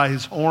thicket by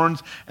his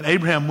horns. And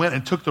Abraham went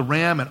and took the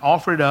ram and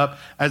offered it up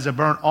as a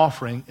burnt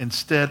offering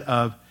instead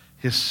of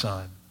his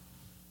son.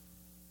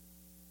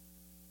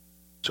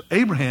 So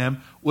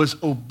Abraham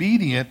was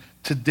obedient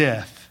to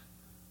death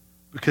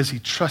because he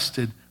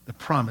trusted the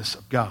promise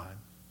of God.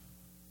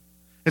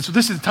 And so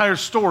this entire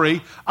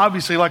story,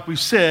 obviously, like we've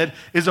said,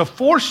 is a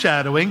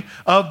foreshadowing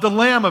of the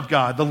Lamb of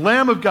God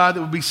that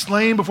would be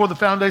slain before the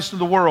foundation of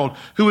the world,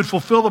 who would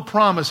fulfill the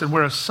promise and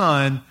where a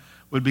son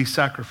would be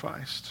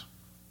sacrificed.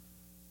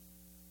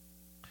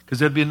 Because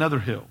there'd be another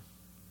hill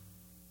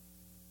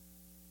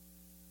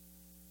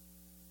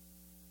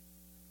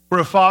where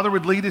a father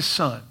would lead his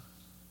son,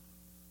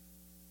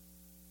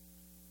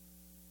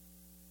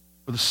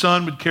 where the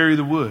son would carry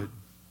the wood,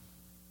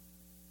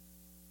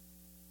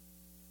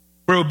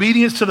 where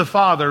obedience to the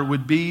Father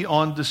would be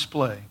on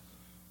display,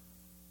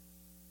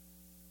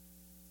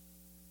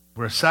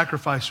 where a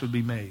sacrifice would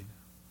be made,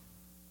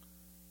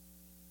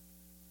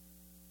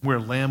 where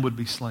a lamb would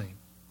be slain.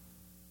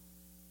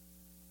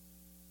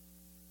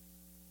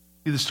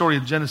 See, the story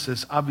of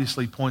Genesis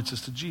obviously points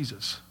us to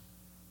Jesus.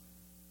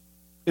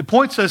 It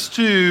points us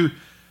to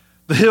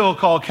the hill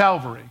called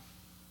Calvary.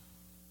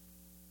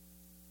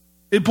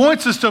 It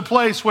points us to a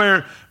place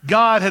where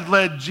God had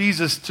led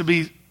Jesus to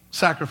be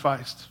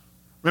sacrificed.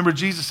 Remember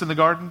Jesus in the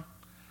garden?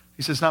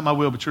 He says, not my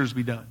will, but yours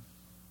be done.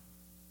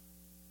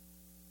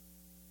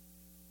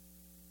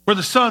 Where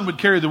the son would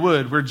carry the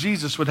wood, where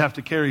Jesus would have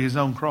to carry his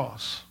own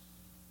cross.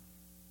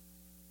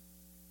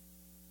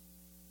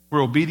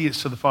 Where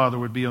obedience to the Father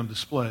would be on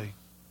display.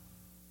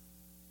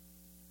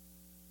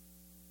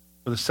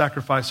 Where the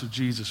sacrifice of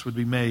Jesus would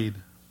be made.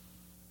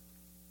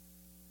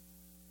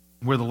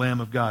 Where the Lamb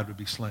of God would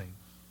be slain.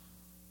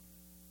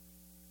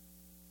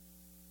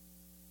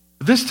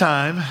 This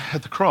time,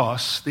 at the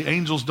cross, the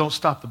angels don't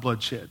stop the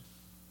bloodshed.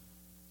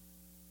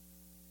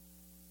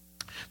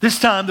 This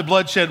time, the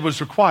bloodshed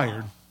was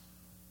required.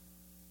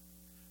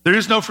 There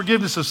is no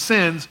forgiveness of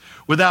sins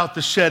without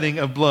the shedding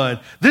of blood.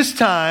 This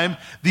time,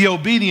 the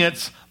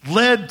obedience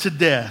led to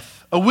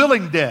death, a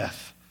willing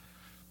death.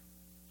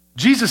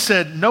 Jesus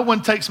said, no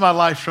one takes my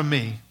life from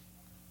me.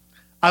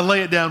 I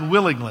lay it down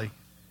willingly.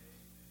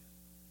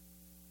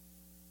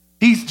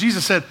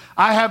 Jesus said,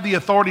 I have the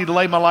authority to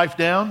lay my life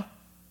down.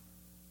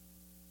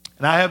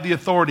 And I have the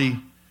authority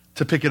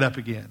to pick it up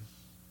again.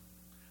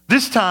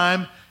 This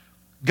time,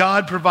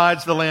 God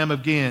provides the Lamb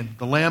again.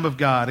 The Lamb of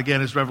God,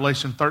 again, as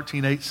Revelation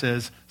 13:8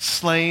 says,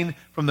 slain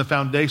from the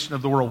foundation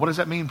of the world. What does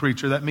that mean,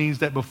 preacher? That means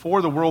that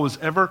before the world was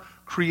ever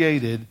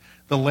created,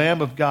 the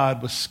Lamb of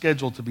God was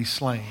scheduled to be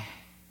slain.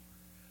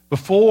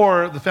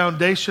 Before the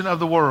foundation of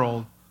the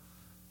world,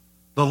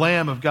 the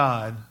Lamb of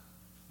God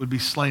would be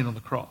slain on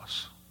the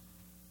cross.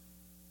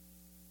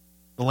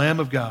 The Lamb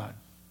of God.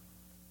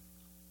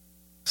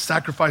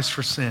 Sacrifice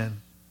for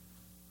sin.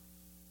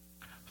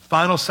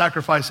 Final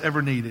sacrifice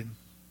ever needed.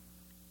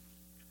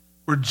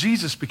 Where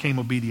Jesus became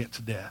obedient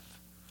to death.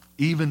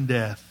 Even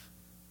death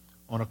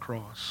on a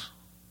cross.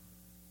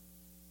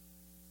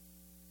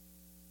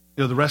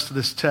 You know, the rest of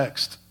this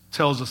text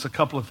tells us a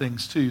couple of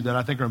things too that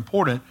I think are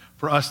important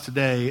for us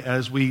today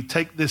as we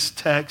take this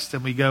text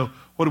and we go,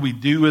 what do we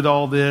do with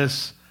all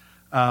this?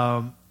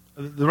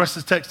 The rest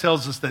of the text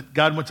tells us that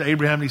God went to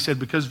Abraham and he said,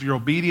 because of your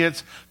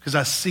obedience, because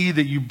I see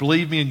that you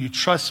believe me and you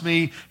trust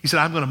me, he said,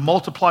 I'm going to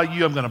multiply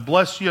you, I'm going to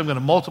bless you, I'm going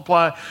to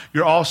multiply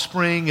your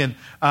offspring.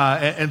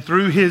 And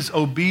through his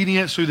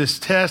obedience, through this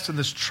test and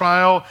this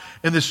trial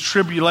and this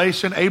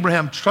tribulation,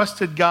 Abraham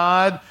trusted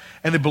God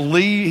and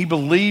he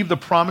believed the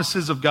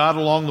promises of God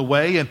along the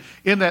way. And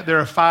in that, there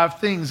are 5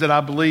 things that I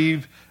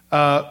believe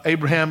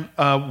Abraham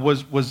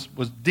was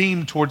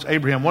deemed towards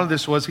Abraham. One of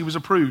this was he was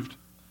approved.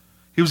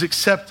 He was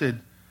accepted.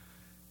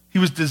 He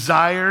was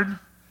desired,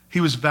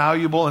 he was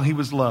valuable, and he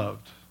was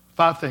loved.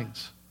 5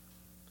 things.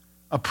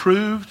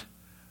 Approved,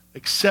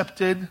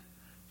 accepted,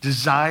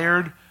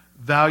 desired,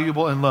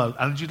 valuable, and loved.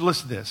 I need you to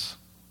listen to this.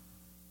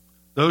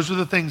 Those are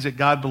the things that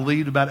God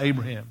believed about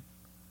Abraham.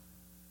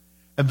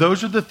 And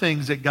those are the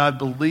things that God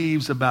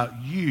believes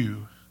about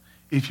you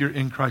if you're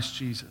in Christ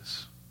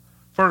Jesus.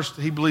 First,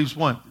 he believes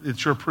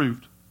that you're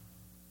approved.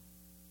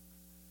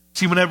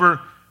 See,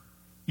 whenever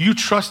you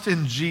trust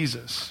in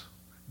Jesus,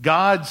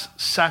 God's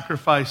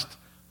sacrificed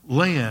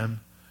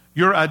lamb,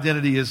 your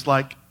identity is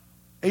like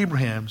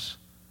Abraham's.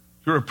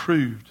 You're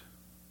approved.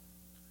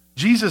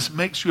 Jesus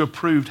makes you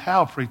approved.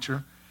 How,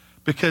 preacher?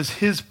 Because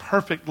his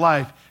perfect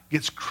life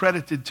gets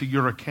credited to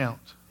your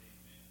account.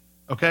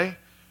 Okay?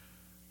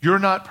 You're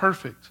not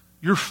perfect.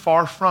 You're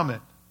far from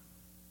it.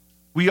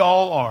 We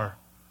all are.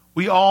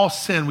 We all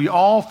sin. We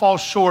all fall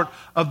short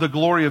of the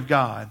glory of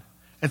God.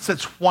 And so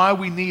that's why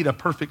we need a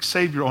perfect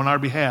Savior on our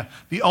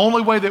behalf. The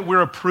only way that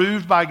we're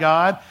approved by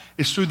God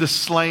is through the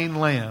slain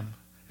lamb.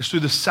 It's through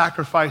the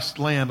sacrificed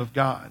lamb of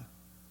God.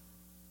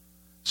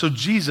 So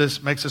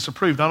Jesus makes us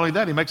approved. Not only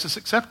that, he makes us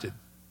accepted.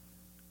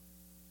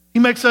 He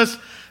makes us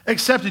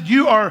accepted.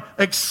 You are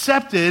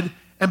accepted,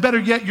 and better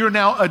yet, you're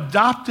now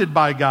adopted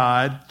by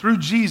God through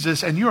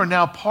Jesus, and you are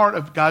now part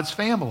of God's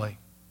family.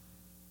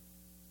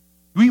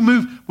 We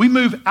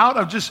move out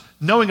of just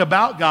knowing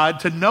about God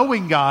to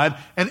knowing God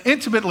and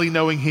intimately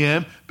knowing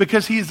him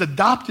because he has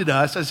adopted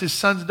us as his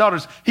sons and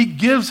daughters. He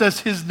gives us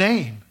his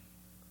name.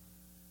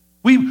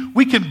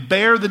 We can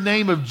bear the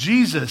name of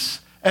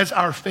Jesus as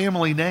our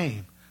family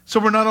name. So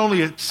we're not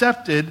only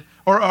accepted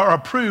or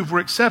approved, we're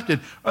accepted.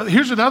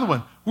 Here's another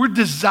one. We're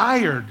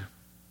desired.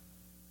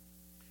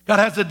 God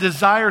has a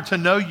desire to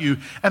know you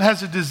and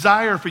has a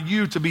desire for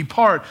you to be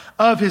part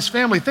of his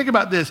family. Think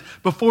about this.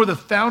 Before the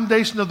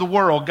foundation of the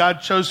world,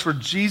 God chose for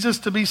Jesus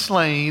to be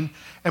slain,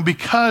 and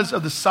because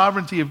of the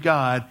sovereignty of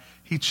God,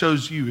 he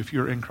chose you if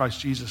you're in Christ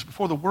Jesus.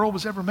 Before the world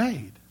was ever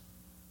made,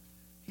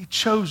 he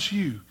chose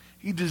you.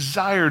 He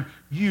desired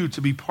you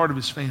to be part of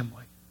his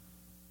family.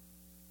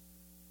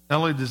 Not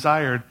only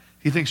desired,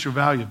 he thinks you're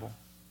valuable.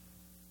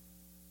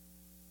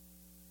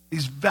 He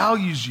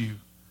values you.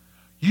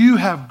 You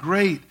have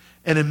great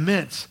and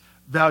immense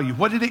value.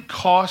 What did it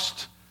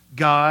cost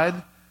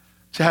God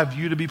to have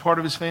you to be part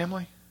of his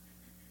family?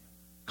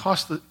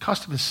 Cost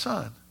him his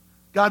son.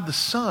 God the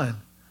Son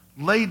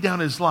laid down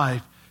his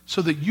life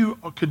so that you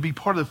could be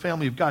part of the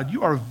family of God.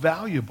 You are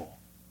valuable.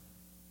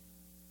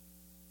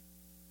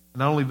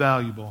 Not only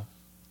valuable,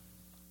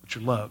 but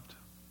you're loved.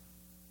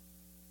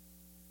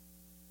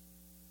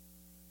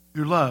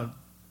 You're loved.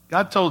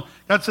 God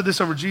said this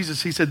over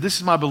Jesus. He said, "This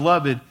is my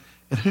beloved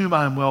in whom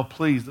I am well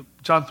pleased."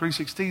 John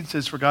 3:16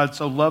 says, "For God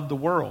so loved the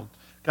world."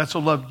 God so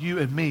loved you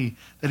and me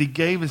that he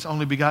gave his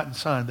only begotten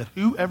Son, that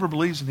whoever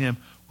believes in him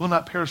will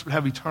not perish but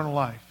have eternal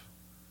life.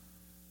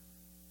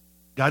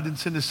 God didn't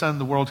send his Son in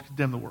the world to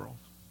condemn the world,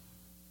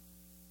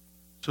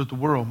 so that the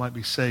world might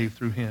be saved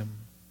through him.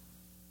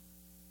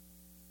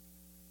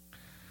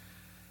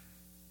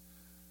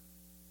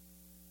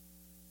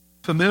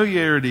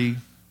 Familiarity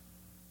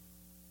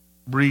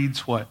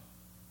breeds what?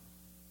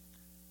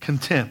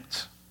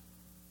 Contempt.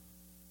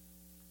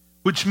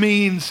 Which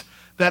means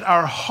that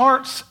our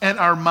hearts and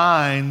our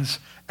minds,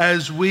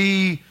 as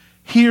we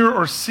hear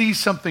or see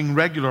something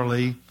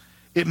regularly,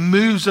 it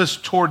moves us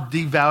toward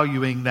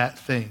devaluing that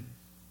thing.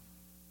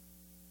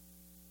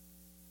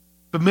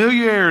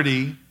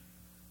 Familiarity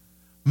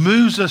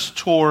moves us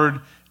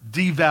toward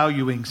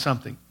devaluing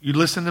something. You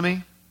listen to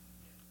me?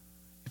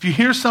 If you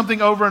hear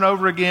something over and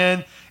over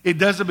again, it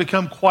doesn't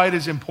become quite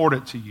as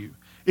important to you.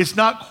 It's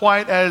not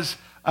quite as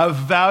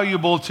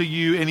valuable to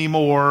you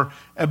anymore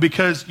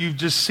because you've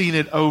just seen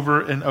it over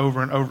and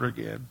over and over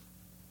again.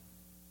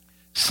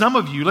 Some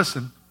of you,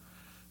 listen,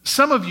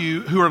 some of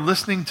you who are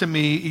listening to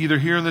me either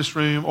here in this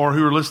room or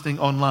who are listening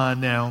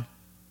online now,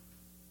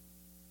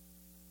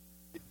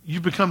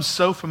 you've become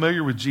so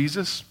familiar with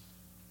Jesus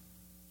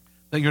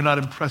that you're not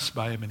impressed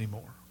by him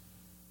anymore.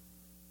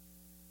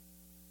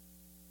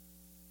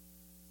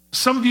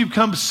 Some of you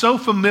become so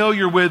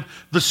familiar with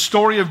the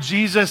story of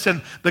Jesus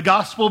and the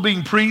gospel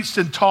being preached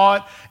and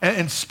taught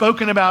and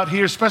spoken about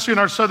here, especially in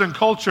our Southern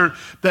culture,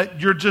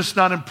 that you're just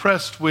not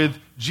impressed with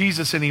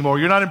Jesus anymore.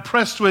 You're not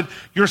impressed with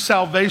your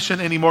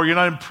salvation anymore. You're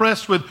not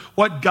impressed with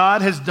what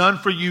God has done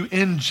for you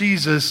in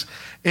Jesus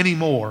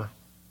anymore.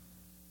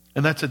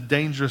 And that's a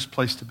dangerous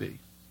place to be.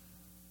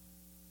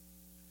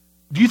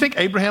 Do you think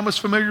Abraham was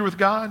familiar with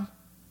God?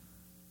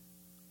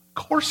 Of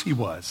course he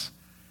was.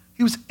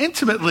 He was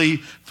intimately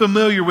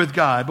familiar with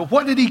God. But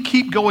what did he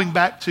keep going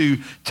back to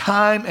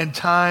time and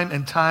time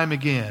and time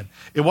again?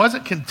 It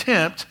wasn't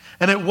contempt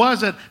and it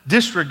wasn't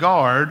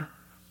disregard,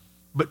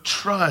 but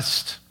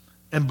trust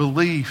and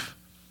belief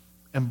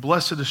and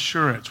blessed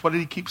assurance. What did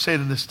he keep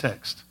saying in this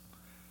text?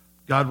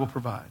 God will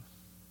provide.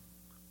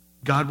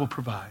 God will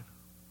provide.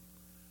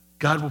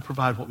 God will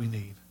provide what we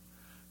need.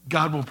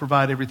 God will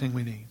provide everything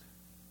we need.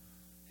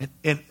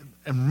 And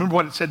remember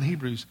what it said in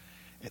Hebrews.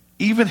 And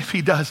even if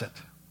he doesn't,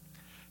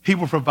 he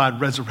will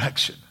provide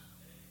resurrection.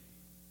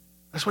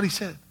 That's what he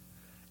said.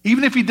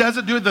 Even if he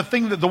doesn't do it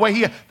the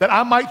way that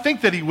I might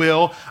think that he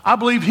will, I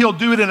believe he'll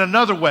do it in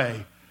another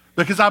way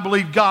because I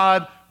believe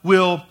God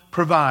will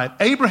provide.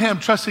 Abraham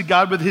trusted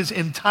God with his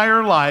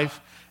entire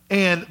life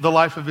and the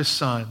life of his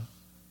son.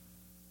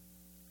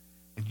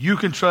 And you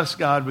can trust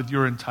God with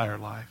your entire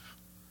life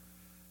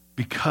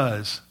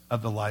because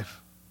of the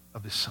life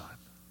of his son.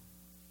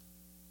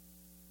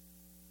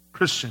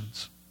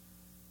 Christians,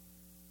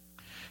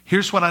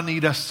 here's what I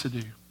need us to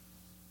do.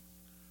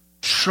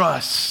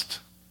 Trust.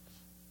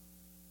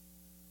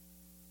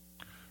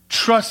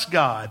 Trust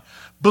God.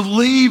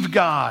 Believe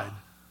God.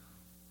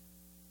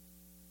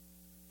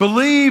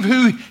 Believe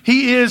who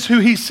he is, who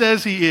he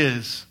says he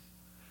is.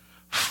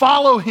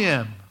 Follow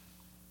him.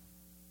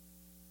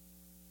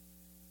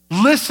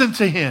 Listen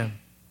to him.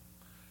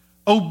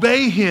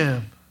 Obey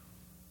him.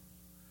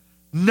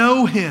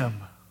 Know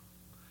him.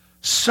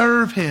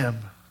 Serve him.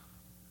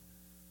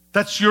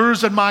 That's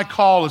yours and my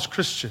call as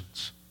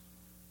Christians.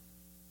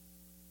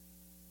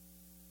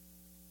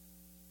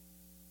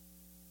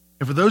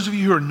 And for those of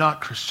you who are not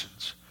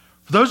Christians,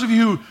 for those of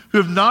you who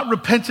have not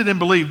repented and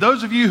believed,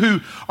 those of you who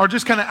are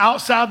just kind of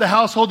outside the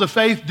household of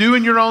faith,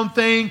 doing your own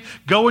thing,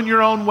 going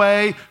your own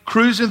way,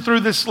 cruising through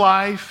this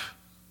life,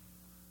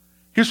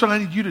 here's what I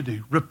need you to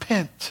do.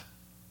 Repent.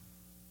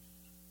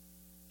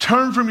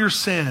 Turn from your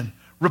sin.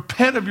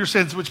 Repent of your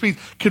sins, which means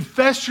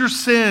confess your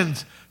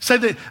sins. Say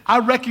that I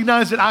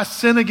recognize that I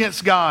sin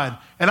against God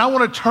and I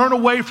want to turn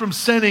away from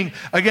sinning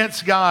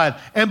against God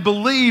and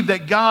believe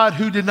that God,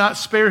 who did not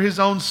spare his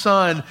own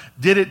son,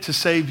 did it to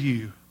save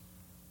you.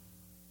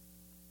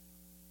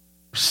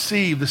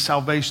 receive the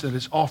salvation that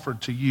is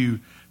offered to you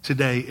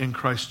today in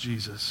Christ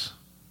Jesus.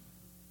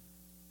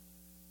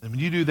 And when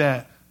you do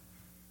that,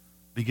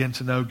 begin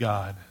to know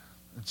God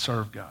and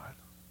serve God.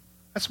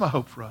 That's my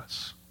hope for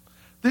us.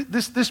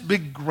 This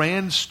big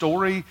grand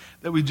story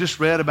that we just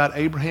read about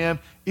Abraham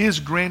is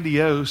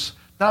grandiose,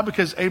 not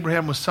because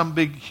Abraham was some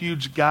big,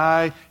 huge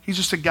guy. He's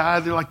just a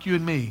guy there like you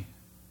and me.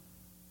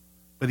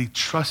 But he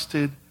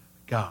trusted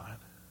God.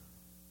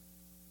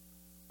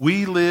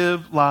 We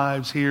live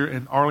lives here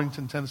in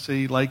Arlington,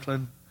 Tennessee,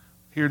 Lakeland,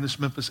 here in this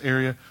Memphis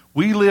area.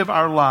 We live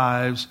our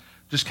lives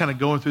just kind of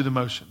going through the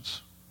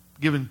motions,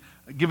 giving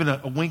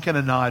a wink and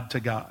a nod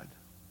to God.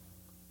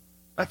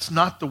 That's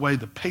not the way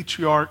the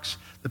patriarchs,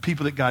 the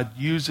people that God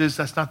uses,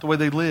 that's not the way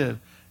they live.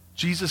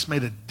 Jesus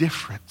made a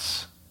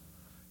difference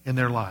in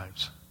their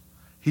lives.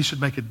 He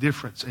should make a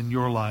difference in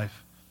your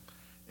life,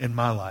 in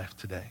my life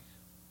today.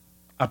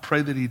 I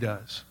pray that he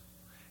does.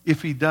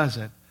 If he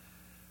doesn't,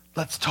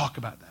 let's talk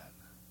about that.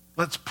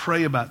 Let's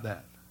pray about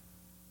that.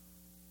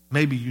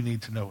 Maybe you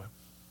need to know him.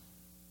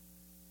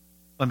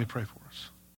 Let me pray for us.